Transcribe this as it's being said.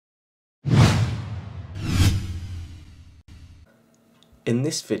In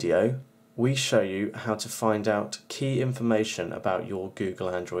this video, we show you how to find out key information about your Google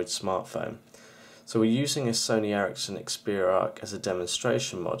Android smartphone. So we're using a Sony Ericsson Xperia Arc as a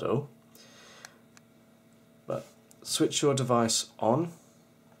demonstration model, but switch your device on,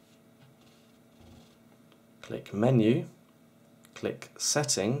 click Menu, click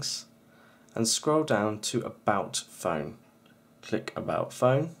Settings, and scroll down to About Phone. Click About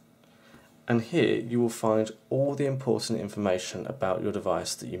Phone, and here you will find all the important information about your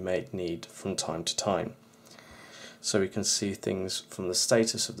device that you may need from time to time. So we can see things from the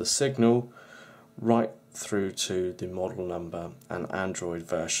status of the signal right through to the model number and Android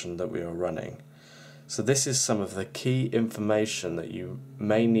version that we are running. So this is some of the key information that you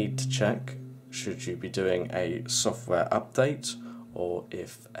may need to check should you be doing a software update, or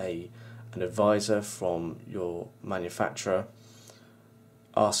if an advisor from your manufacturer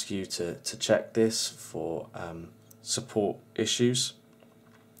asks you to check this for support issues.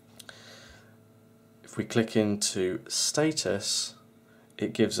 If we click into status,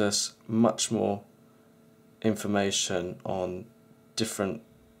 it gives us much more information on different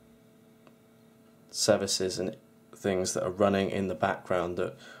services and things that are running in the background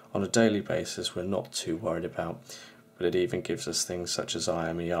that on a daily basis we're not too worried about, but it even gives us things such as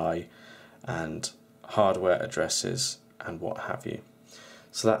IMEI and hardware addresses and what have you.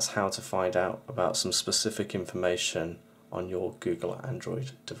 So that's how to find out about some specific information on your Google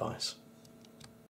Android device.